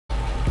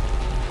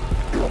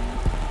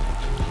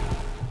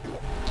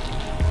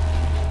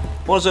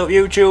What's up,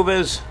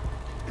 YouTubers?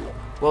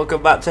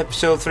 Welcome back to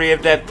episode 3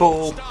 of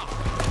Deadpool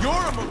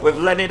with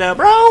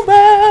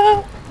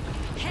LennyDaBrownbear.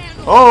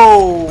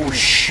 Oh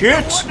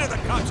shit!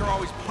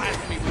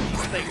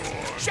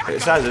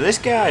 It's either this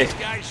guy.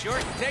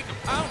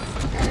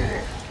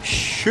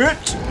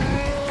 Shit!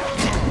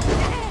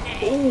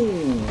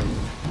 Ooh!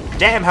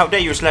 Damn! How dare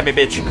you slam me,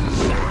 bitch!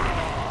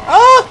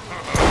 Ah!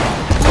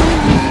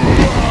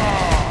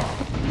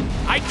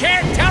 I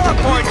can't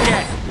teleport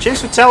yet.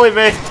 Cheers for telling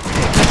me.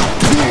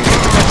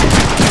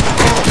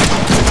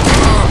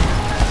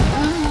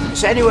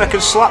 Is there anywhere I can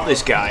slap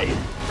this guy?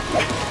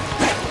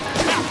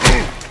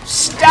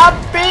 Stab,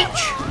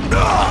 bitch!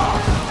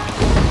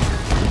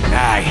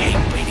 I hate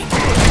waiting.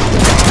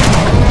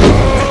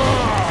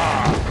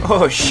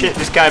 Oh shit!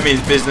 This guy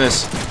means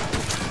business.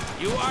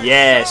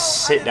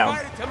 Yes, sit down.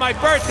 To my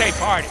birthday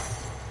party.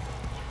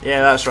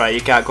 Yeah, that's right. You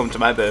can't come to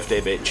my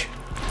birthday, bitch.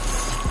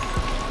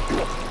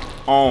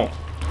 Oh.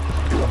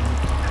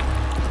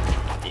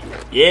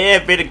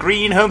 Yeah, bit of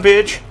green, huh,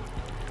 bitch?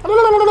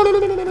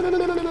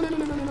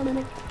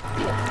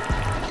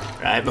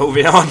 Right,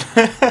 moving on.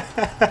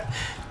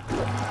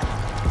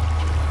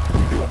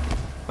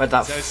 Where'd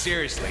that? So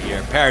seriously,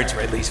 your parents were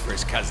at least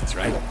first cousins,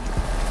 right?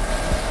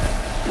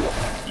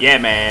 Yeah,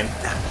 man.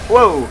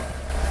 Whoa.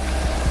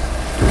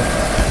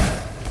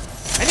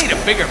 I need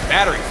a bigger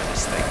battery for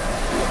this thing.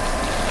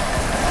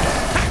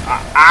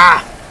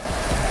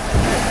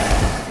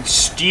 It's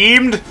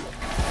steamed.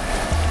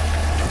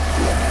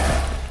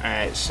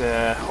 Alright, let's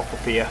hop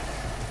up here.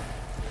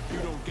 You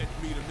don't get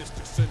me to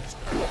Mr. Sinister.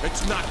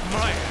 It's not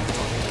mine.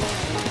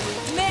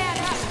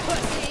 Madhouse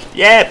pussy.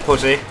 Yeah,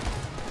 pussy.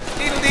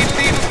 Deedle, deedle,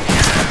 deedle.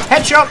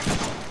 Headshot.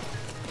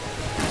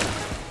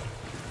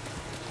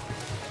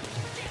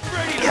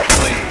 Ready to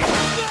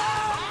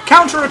bleed.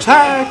 Counter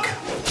attack.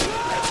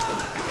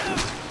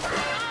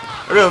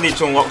 I really need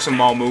to unlock some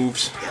more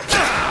moves.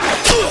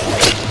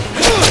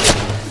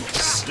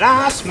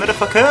 Slice,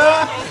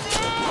 motherfucker!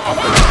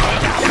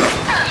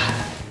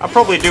 I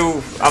probably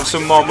do have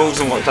some more moves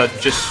unlocked, I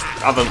just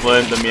haven't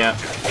learned them yet.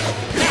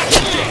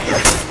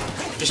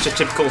 Just a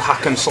typical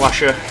hack and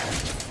slasher.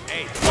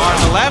 Hey,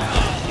 on the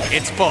left,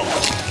 it's full.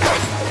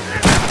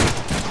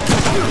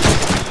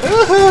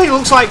 He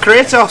looks like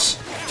Kratos!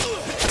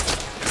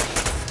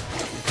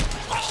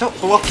 Stop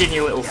blocking,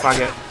 you little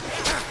faggot.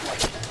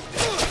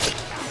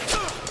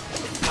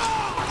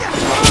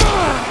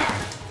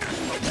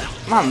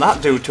 Man,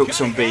 that dude took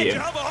some beating.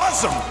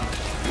 Awesome!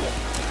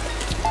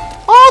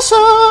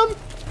 Awesome!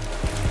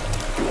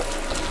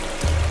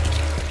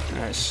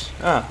 Nice.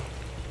 Ah.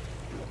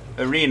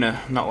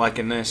 Arena, not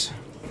liking this.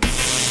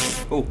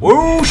 Oh,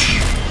 whoosh!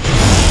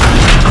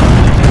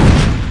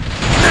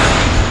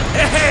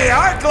 Hey,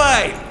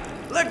 Arclight!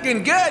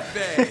 Looking good,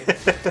 babe!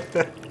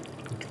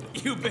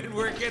 You been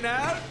working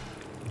out?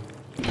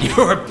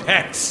 Your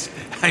pecs.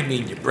 I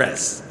mean your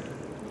breasts.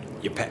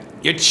 Your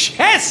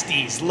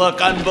chesties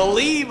look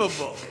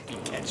unbelievable. You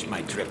catch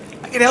my drift.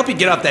 I can help you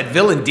get off that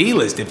villain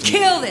D-list if you...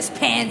 Kill this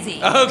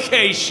pansy.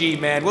 Okay,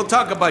 she-man. We'll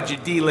talk about your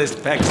D-list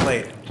pecs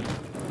later.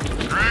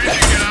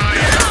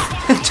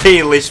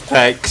 D-list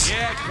pecs.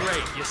 Yeah,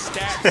 great. You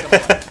stacked them.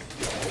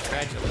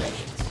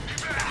 Congratulations.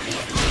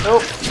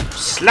 Oh,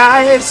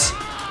 slice!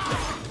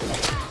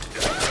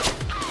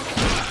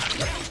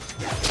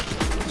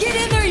 Get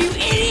in there, you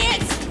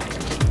idiots!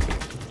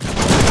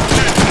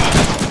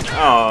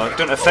 Oh, it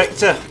don't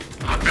affect her.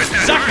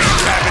 Sucker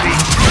gravity!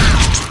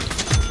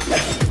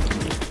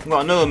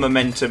 Got another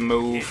momentum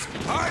move.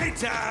 Party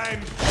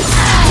time!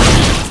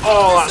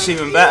 Oh, that's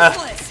even better.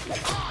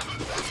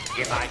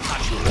 If I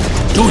touch you,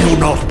 Do you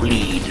not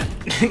bleed?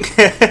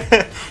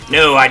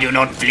 No, I do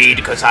not bleed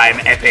because I'm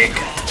epic.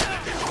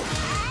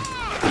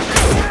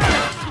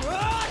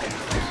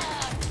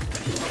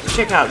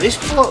 Check out this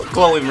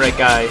glowing red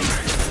guy.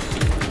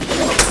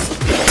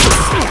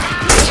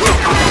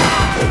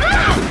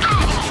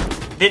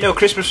 Didn't know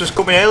Christmas was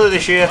coming early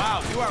this year.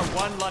 wow, you are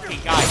one lucky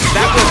guy.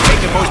 That was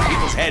making most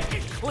people's head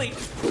clean.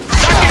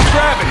 Sucking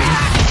gravity!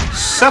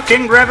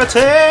 Sucking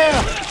gravity!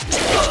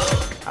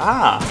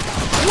 Ah.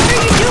 What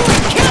are you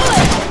doing? Kill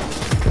it!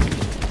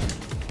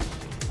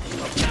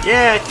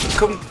 Yeah,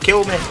 come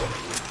kill me.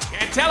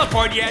 Can't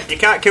teleport yet. You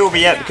can't kill me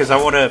yet because I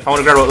wanna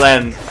grab up there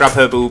and grab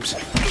her boobs.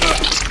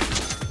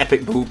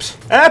 Epic boobs.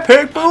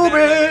 Epic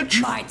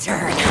boobage! My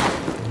turn.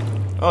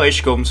 Oh, here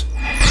she comes.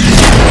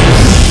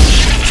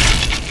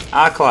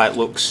 Arclight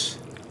looks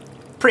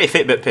pretty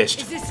fit but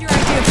pissed. Is this your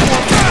idea of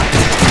warfare?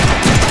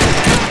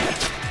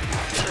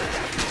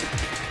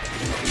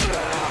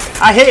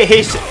 I hate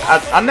his.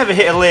 I never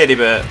hit a lady,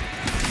 but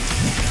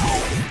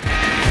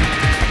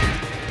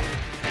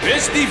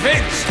This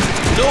defense,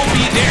 no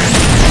be there.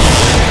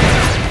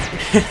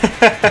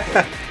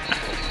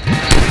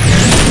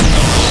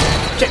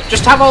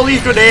 just have all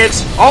these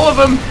grenades, all of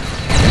them.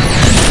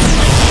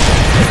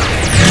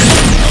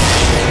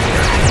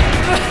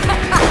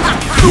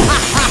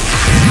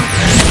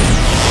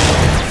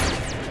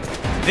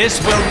 This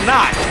will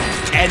not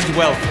end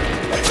well.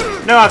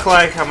 No,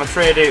 Arclight, I'm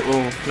afraid it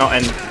will not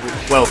end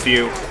well for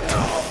you.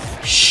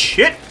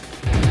 Shit!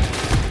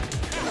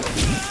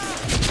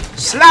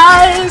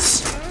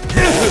 Slice!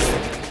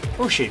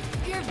 Oh shit.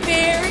 You're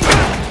very...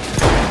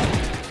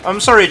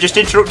 I'm sorry, I just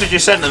interrupted your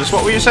sentence.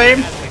 What were you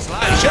saying?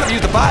 I should have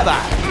used the bye-bye.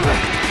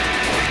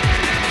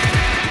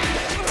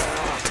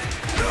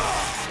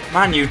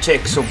 Man, you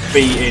take some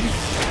beating.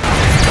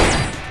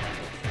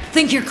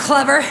 Think you're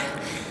clever?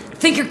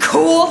 Think you're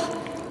cool?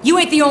 You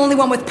ain't the only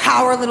one with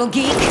power, little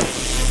geek.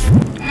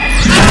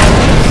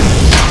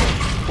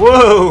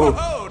 Whoa!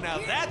 Oh, now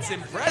that's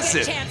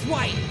impressive. Chance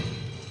White.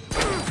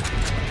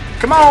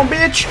 Come on,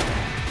 bitch!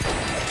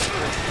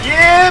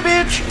 Yeah,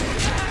 bitch!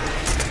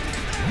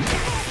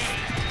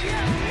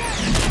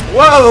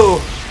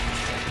 Whoa!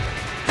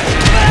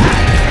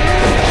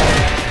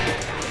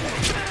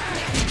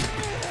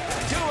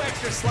 Two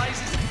extra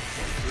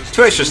slices.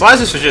 2 extra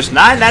slices for just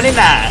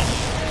 $9.99.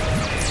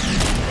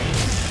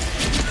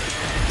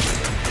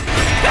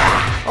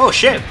 Oh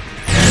shit!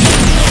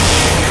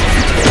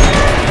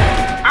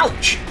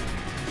 Ouch!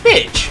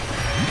 Bitch!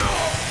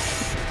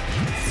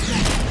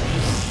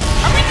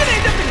 Are we gonna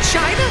end up in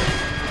China?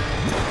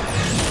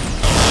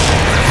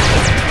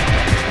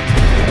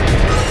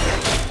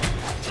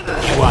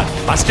 You want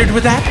mustard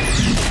with that?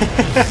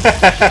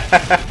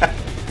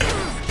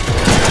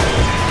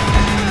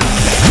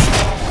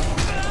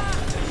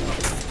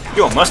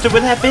 You want mustard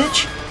with that,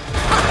 bitch?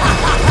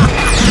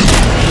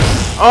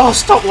 Oh,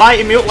 stop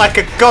lighting me up like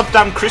a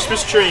goddamn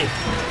Christmas tree.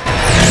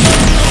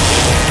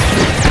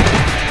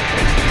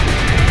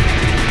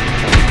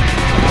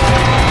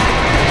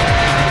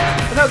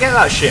 I don't get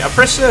that shit. I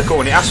press circle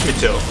when it asks me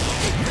to.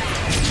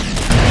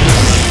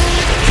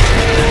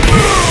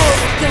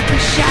 Don't be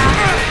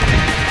shy.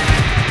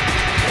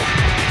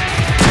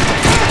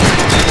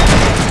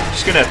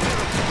 Just gonna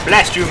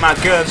blast you with my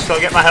guns till I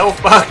get my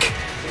health back.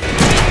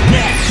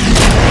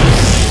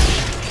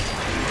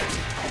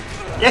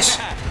 Yes!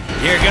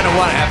 You're gonna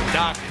want to have a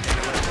doctor.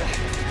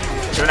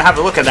 You're gonna have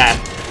a look at that.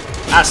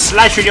 I'll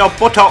slash you in your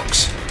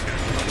buttocks.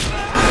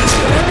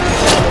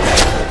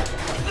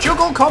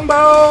 Juggle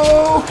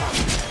combo!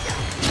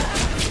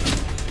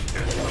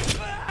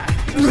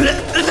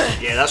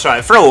 Yeah, that's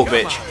right. Throw up,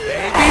 bitch.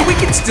 Maybe we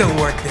can still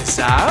work this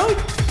out.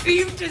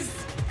 You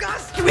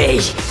disgust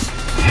me.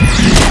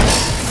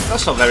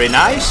 That's not very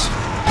nice.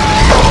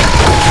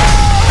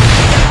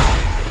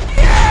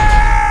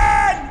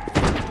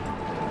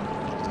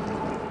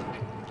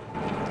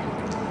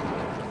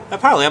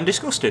 Apparently, I'm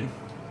disgusting.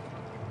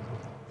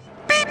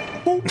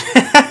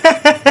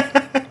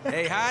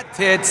 Hey, hot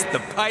tits, the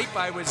pipe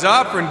I was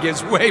offering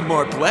gives way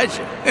more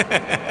pleasure.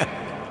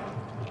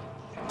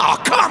 Oh,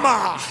 come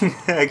on!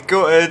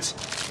 Gutted.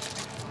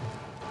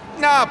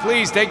 Nah,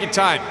 please, take your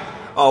time.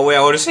 Oh, wait,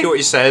 I want to see what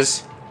he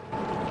says.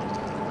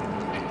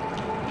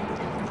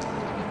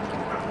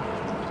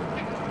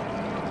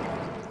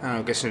 Oh,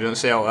 I'm guessing he doesn't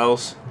say what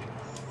else.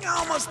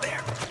 Almost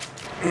there.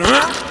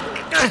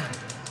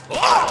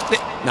 Oh!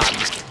 No, I'm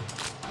just kidding.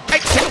 Hey,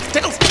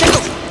 tickles!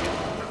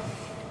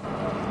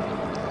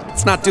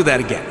 Let's not do that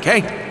again,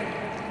 okay?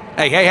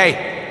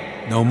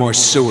 Hey! No more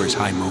sewers,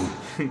 High Moon.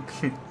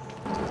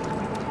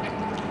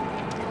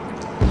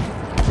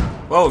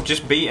 Well, we've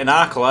just beat an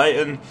Arclight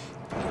and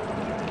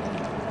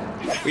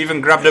we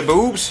even grabbed her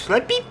boobs.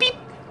 Like beep beep.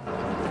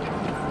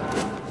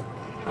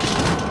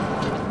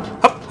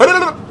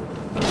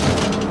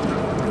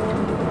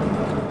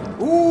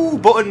 Ooh,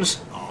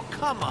 buttons. Oh,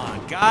 come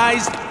on,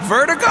 guys.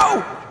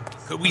 Vertigo?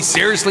 Could we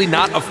seriously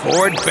not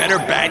afford better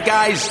bad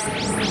guys?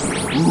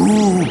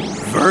 Ooh,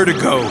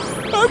 vertigo.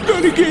 I'm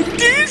gonna get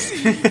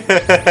dizzy.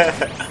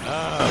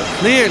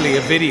 Clearly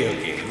a video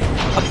game.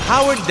 A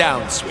powered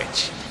down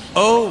switch.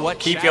 Oh, what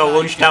Keep your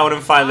lunch down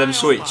and find them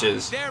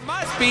switches. There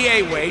must be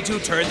a way to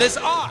turn this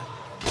on.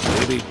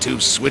 Maybe 2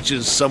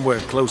 switches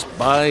somewhere close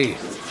by.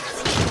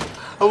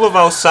 I love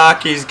how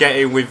Saki's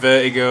getting with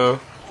vertigo.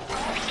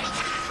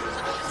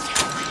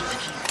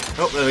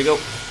 Oh, there we go.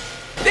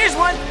 There's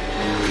one.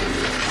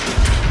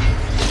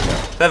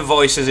 Them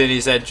voices in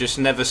his head just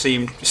never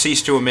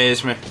cease to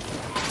amaze me.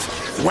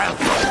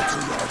 Welcome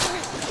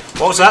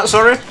What was that,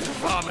 sorry? to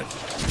vomit.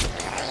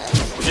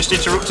 Just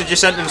interrupted your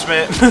sentence,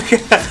 mate.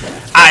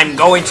 I'm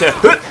going to...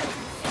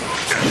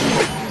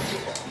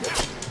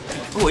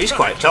 Oh, he's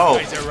quite tall.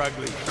 Guys are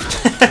ugly.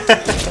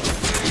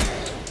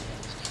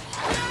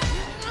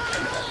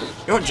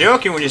 You weren't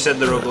joking when you said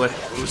they're ugly.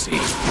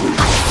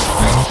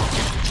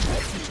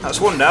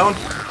 That's one down.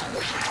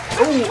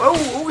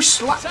 Oh,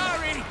 slap.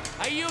 Sorry,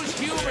 I used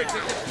humor to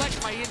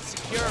deflect my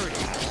insecurity.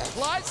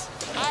 Plus,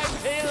 I'm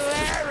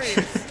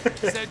hilarious.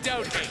 So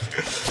don't hate.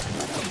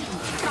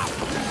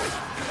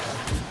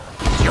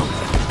 You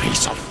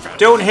piece of...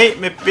 Don't hate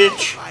me,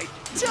 bitch. My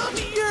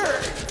tummy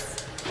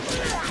hurts.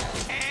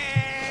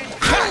 And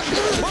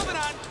moving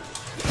on.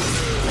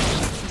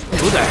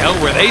 Who the hell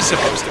were they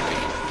supposed to be?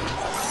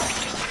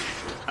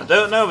 I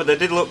don't know, but they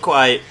did look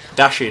quite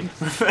dashing.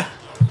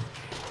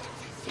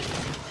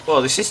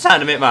 Well, this is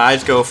starting to make my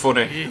eyes go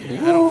funny. I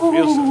don't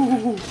feel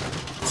so.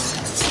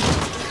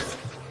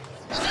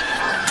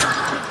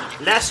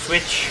 Last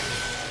switch.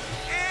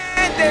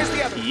 And there's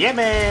the other. Yeah,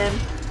 man.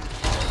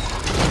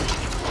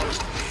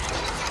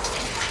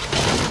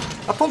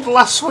 I pulled the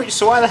last switch,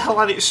 so why the hell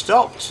had it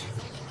stopped?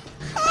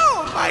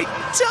 Oh, my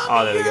tummy!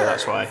 Oh, there we go,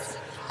 that's why.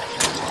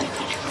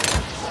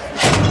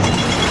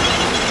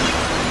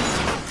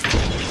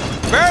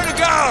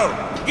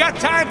 Vertigo! You got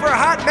time for a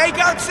hot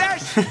makeout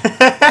session?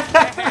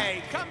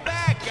 Hey, come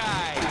back,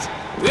 guys.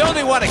 We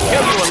only want to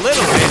kill you a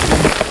little bit.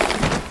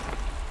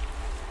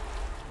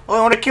 I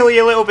want to kill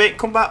you a little bit.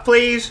 Come back,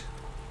 please.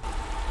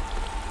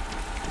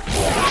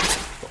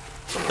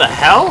 What the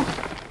hell?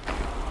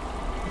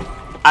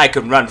 I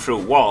can run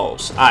through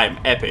walls. I'm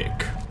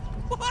epic.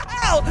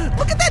 Wow!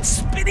 Look at that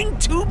spinning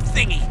tube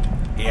thingy.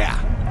 Yeah.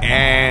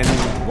 And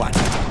what?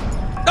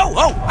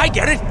 Oh, I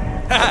get it.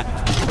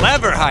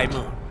 Clever, High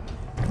Moon.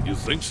 You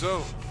think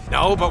so?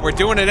 No, but we're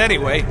doing it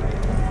anyway.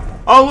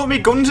 Oh, look, my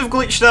guns have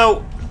glitched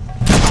out.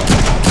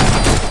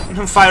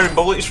 I'm firing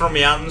bullets from my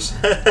hands.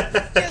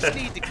 Just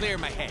need to clear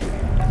my head.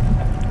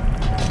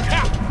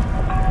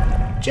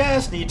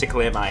 Just need to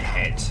clear my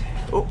head.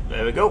 Oh,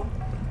 there we go.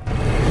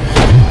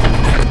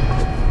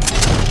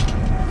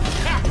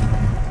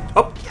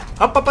 Up,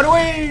 up, up and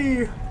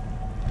away!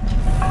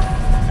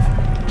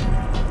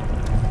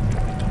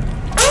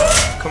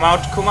 Come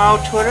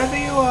out, wherever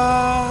you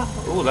are.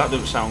 Oh, that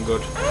doesn't sound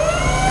good.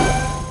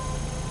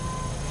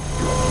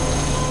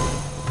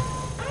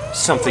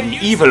 Something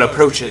evil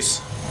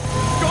approaches.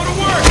 Go to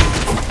work!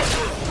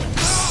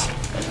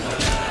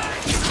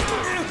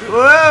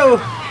 Whoa!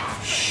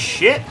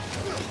 Shit!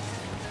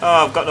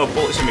 Oh, I've got no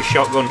bullets in my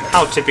shotgun.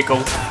 How typical.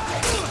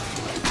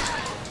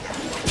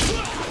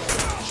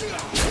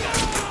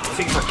 I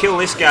think if I kill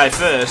this guy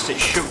first, it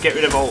should get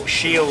rid of all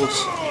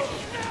shields.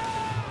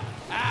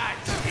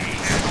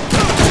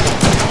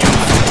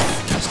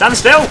 Stand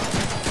still!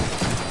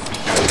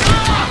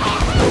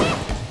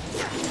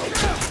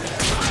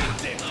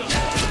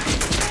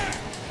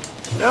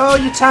 No,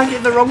 you're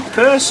targeting the wrong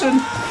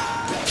person.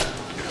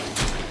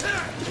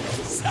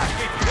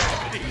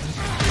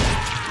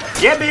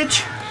 Yeah,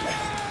 bitch!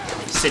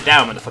 Sit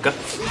down, motherfucker.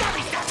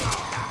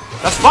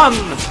 That's fun!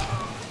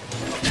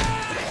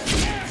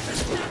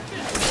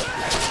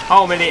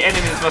 How many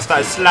enemies must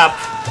I slap?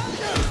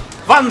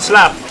 1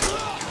 slap!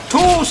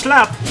 2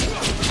 slap!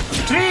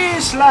 3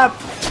 slap!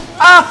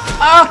 Ah!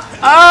 Ah!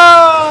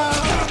 Ah!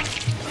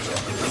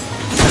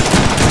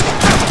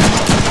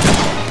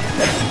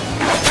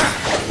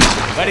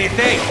 What do you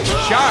think?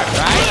 Sharp,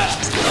 right?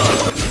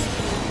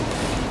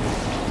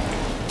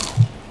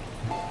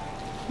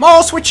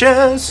 More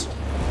switches!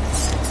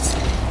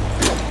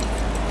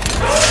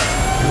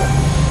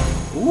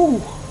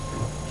 Ooh!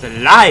 The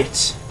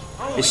light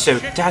is so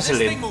Does this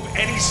dazzling. thing move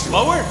any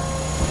slower?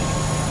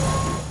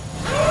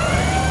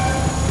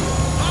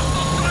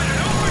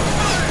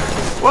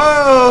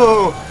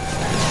 Whoa!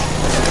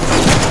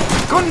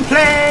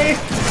 Gunplay!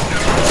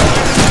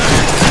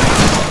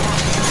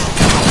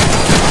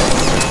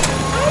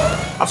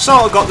 I've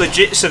sort of got the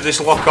jits of this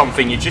lock-on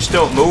thing. You just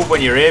don't move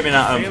when you're aiming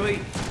at them. Really?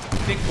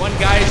 Think one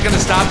guy is gonna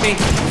stop me?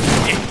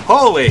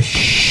 Holy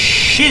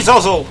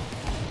shizozzle!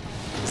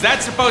 Is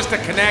that supposed to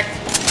connect?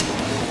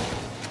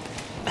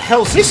 The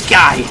hell's this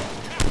guy?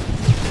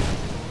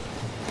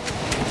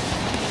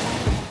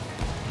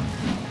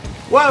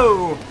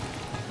 Whoa!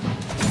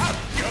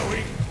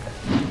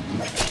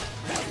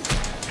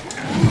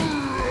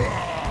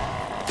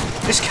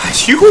 This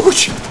guy's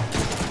huge!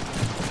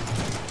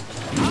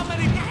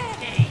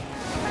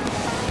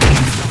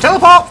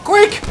 Teleport!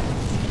 Quick!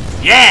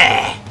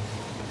 Yeah!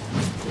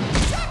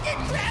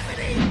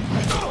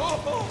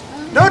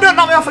 No, don't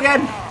knock me off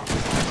again!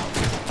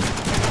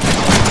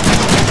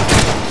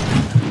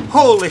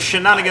 Holy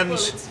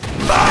shenanigans!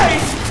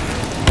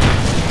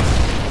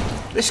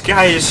 This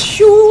guy is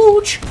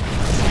huge!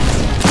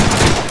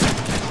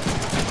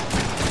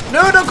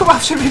 No, don't come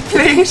after me,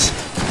 please!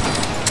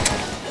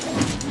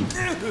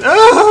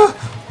 Ah!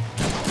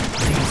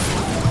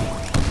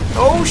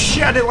 Oh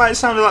shit, I didn't like the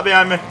sound of that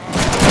behind me.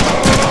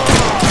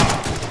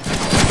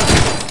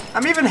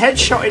 I'm even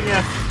headshotting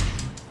you.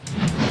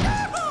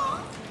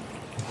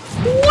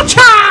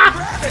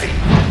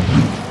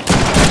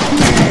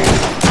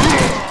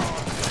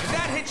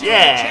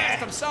 Yeah.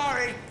 I'm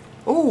sorry.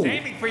 Ooh.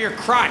 Aiming for your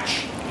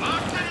crotch.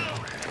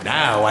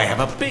 Now I have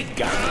a big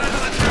gun.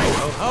 Ho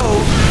ho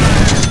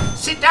ho.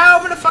 Sit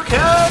down,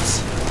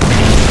 motherfuckers.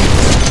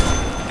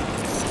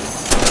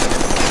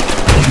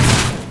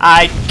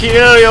 I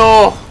kill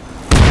you.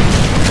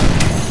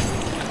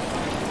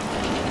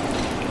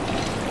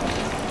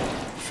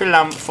 Full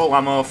ammo, full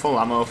ammo, full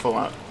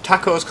ammo.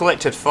 Tacos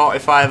collected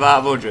 45 out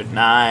of 100.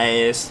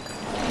 Nice.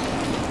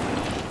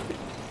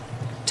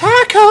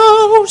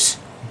 Tacos!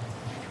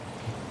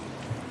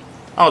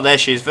 Oh, there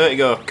she is,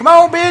 Vertigo. Come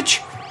on,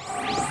 bitch!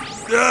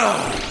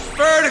 Ugh,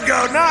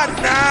 Vertigo, not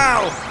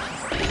now!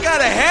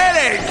 Got a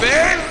headache,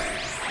 man!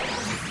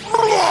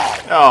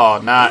 Oh,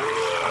 not.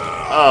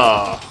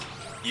 Oh.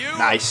 You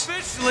Nice.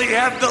 officially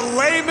have the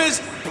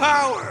lamest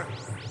power!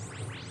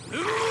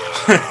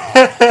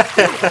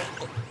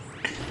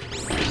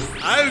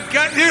 I've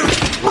got you!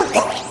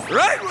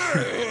 Right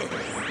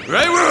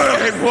where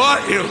I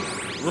want you!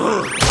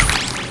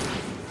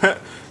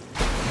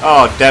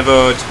 Oh,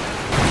 Devoed.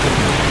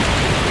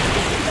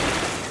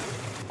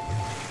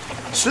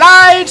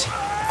 Slide!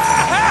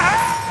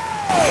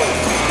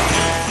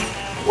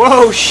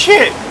 Whoa,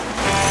 shit!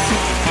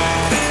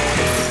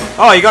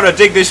 Oh, you gotta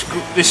dig this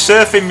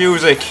surfing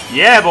music.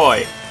 Yeah,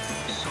 boy.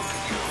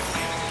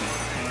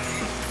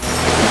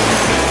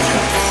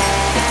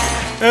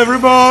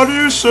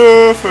 Everybody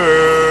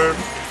surfing.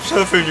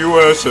 Surfing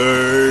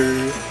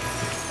USA.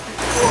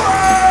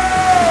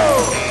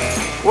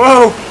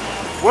 Whoa!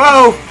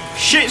 Whoa!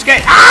 Shit's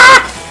getting...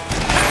 Ah!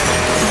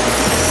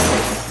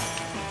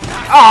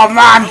 Oh,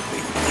 man!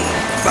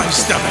 My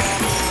stomach.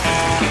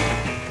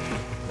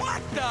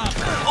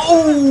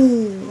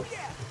 Oh!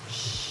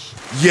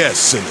 Yes,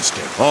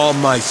 Sinister. All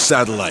my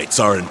satellites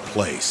are in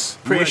place.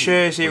 Pretty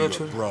sure it's Ready able for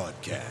to... your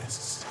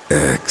broadcasts.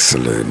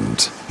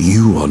 Excellent.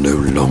 You are no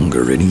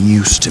longer any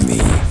use to me,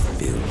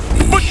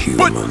 filthy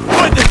human.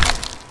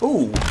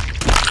 Ooh.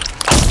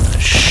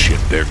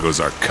 Shit, there goes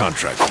our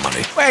contract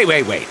money.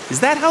 Wait. Is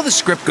that how the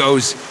script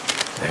goes?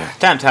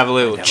 Time to have a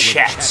little With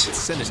chat.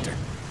 Sinister.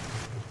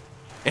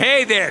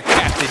 Hey there,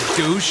 Captain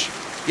Douche.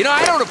 You know,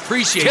 I don't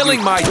appreciate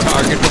killing my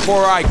target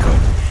before I could.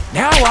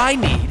 Now I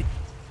need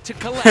to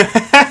collect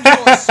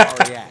your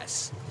sorry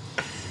ass.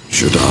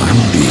 Should I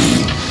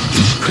be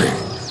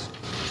impressed?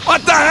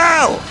 What the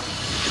hell?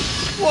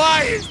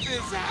 Why is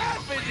this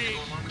happening?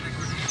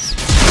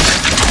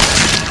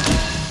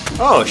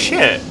 Oh,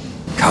 shit.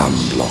 Come,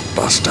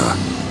 Blockbuster.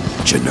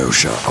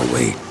 Genosha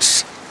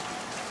awaits.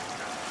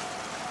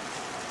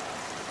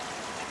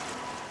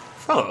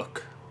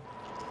 Fuck.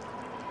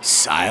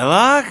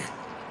 Psylocke?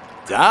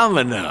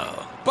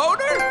 Domino.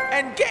 Boner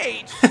and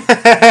Gage.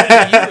 What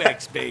are you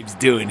ex-babes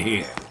doing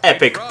here?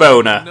 Epic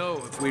boner. know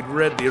if we'd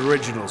read the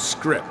original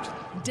script.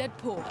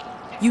 Deadpool,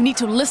 you need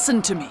to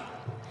listen to me.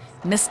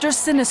 Mr.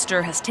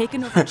 Sinister has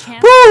taken over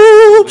Champ.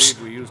 Whoops!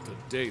 We used to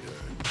date her.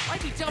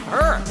 Why'd you dump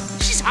her?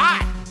 She's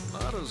hot.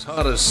 Not as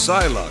hot as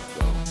Psylocke,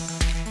 though.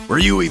 Were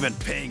you even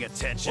paying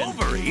attention?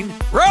 Wolverine?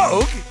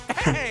 Rogue?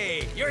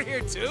 Hey, you're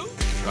here too?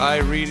 Try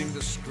reading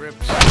the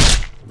script.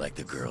 Like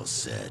the girl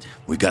said,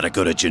 we gotta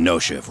go to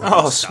Genosha if we're Oh,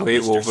 gonna stop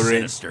sweet Mr.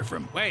 Wolverine. Sinister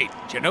from... Wait,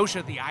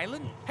 Genosha the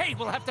island? Hey,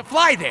 we'll have to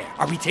fly there.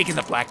 Are we taking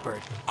the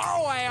Blackbird?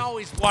 Oh, I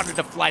always wanted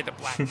to fly the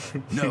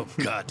Blackbird. No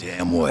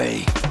goddamn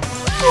way.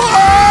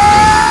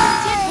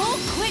 Deadpool,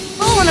 quit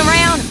fooling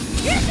around!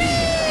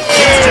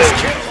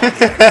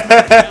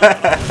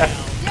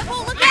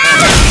 Deadpool, look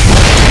out!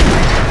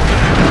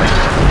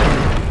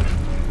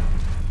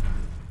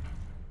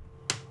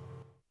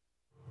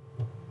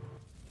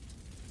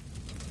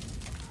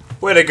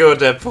 Way to go,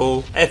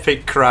 Deadpool.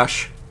 Epic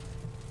crash.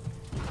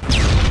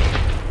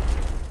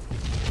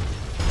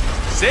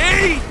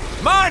 See?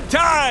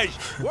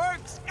 Montage!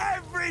 Works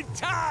every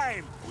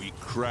time! We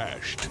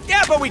crashed.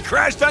 Yeah, but we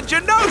crashed on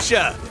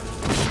Genosha!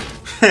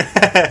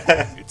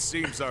 It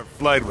seems our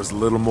flight was a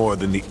little more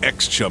than the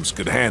ex-chumps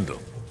could handle.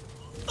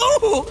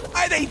 Ooh,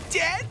 are they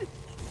dead?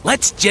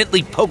 Let's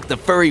gently poke the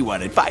furry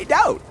one and find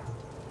out.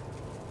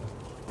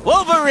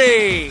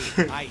 Wolverine!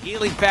 My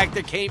healing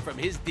factor came from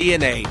his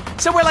DNA.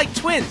 So we're like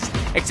twins,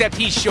 except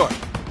he's short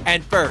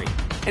and furry,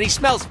 and he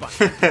smells fun.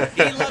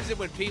 He loves it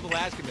when people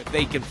ask him if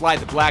they can fly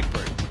the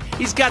Blackbird.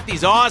 He's got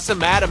these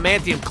awesome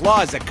adamantium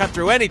claws that cut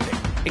through anything,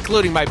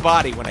 including my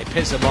body when I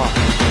piss him off.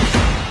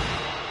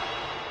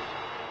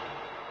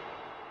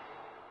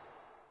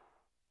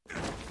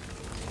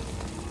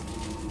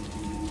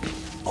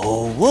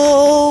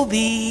 Oh,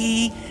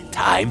 Wolby,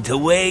 time to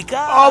wake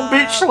up. Oh,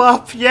 bitch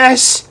slap,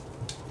 yes!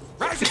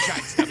 Rise and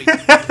shine, Stubby.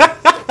 Wake up.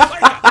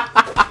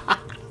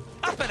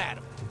 Up and at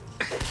him.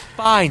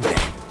 Fine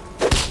then.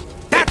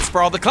 That's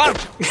for all the clown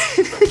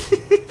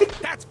jokes.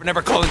 That's for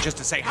never calling just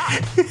to say hi.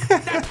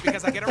 That's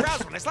because I get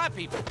aroused when I slap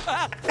people.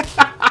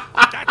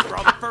 That's for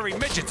all the furry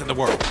midgets in the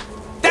world.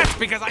 That's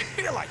because I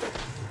feel like it.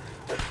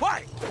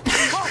 Why?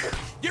 Whoa,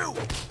 you!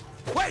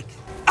 Wake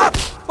up!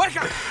 Wake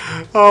up!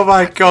 Oh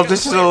my god,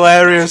 this is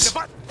hilarious.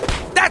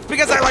 That's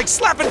because I like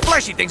slapping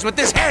fleshy things with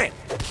this hand.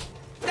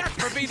 That's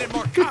for being in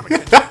more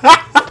comics.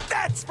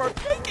 That's for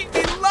making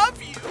me love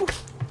you.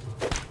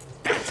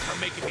 That's for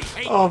making me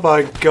hate you. Oh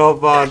my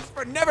god, man. That's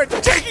for never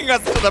taking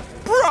us to the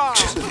prom.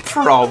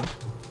 Prom.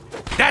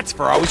 That's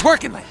for always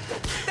working late.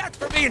 That's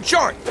for being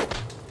short.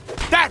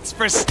 That's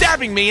for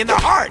stabbing me in the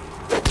heart.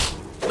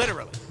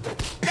 Literally.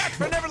 That's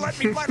for never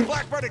letting me fly the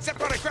Blackbird except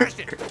when I crashed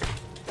it.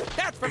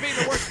 That's for being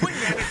the worst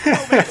wingman in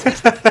romance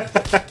history.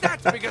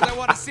 That's because I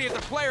want to see if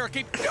the player will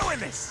keep doing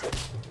this.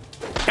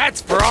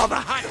 That's for all the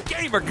hot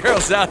gamer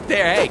girls out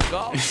there. Hey,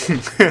 call.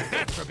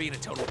 That's for being a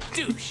total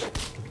douche.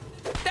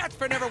 That's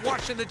for never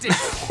washing the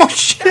dishes. Oh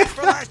shit. That's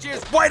for last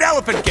year's white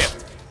elephant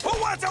gift. Who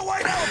wants a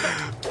white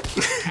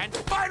elephant? And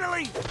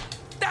finally,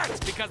 that's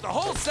because the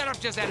whole setup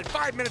just added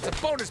 5 minutes of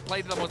bonus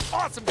play to the most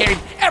awesome game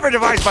ever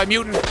devised by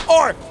Mutant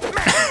or Merc.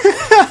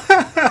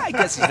 I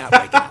guess he's not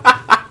waking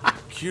up.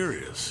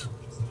 Curious.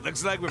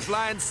 Looks like we're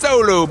flying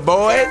solo,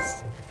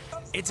 boys.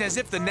 It's as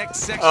if the next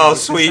section. Oh,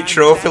 was sweet designed to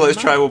trophy. stand Let's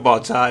them try up. one more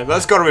time.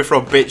 That's got to be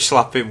from bitch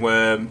slapping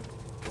worm.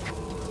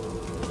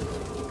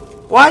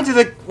 Why do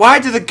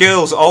the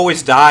girls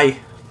always die?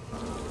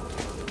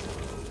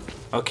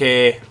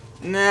 Okay,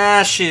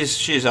 Nah,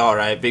 she's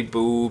alright. Big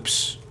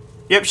boobs.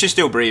 Yep, she's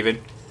still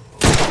breathing.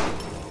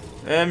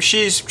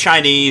 She's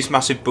Chinese,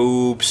 massive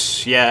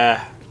boobs.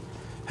 Yeah.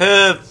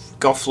 Her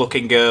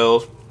goth-looking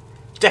girl.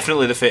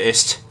 Definitely the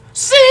fittest.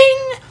 Sing!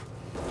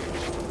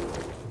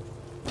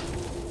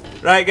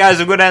 Right, guys,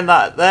 I'm going to end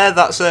that there.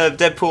 That's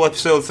Deadpool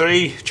episode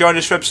 3. Join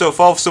us for episode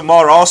 4 for some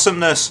more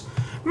awesomeness.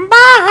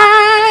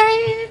 Bye!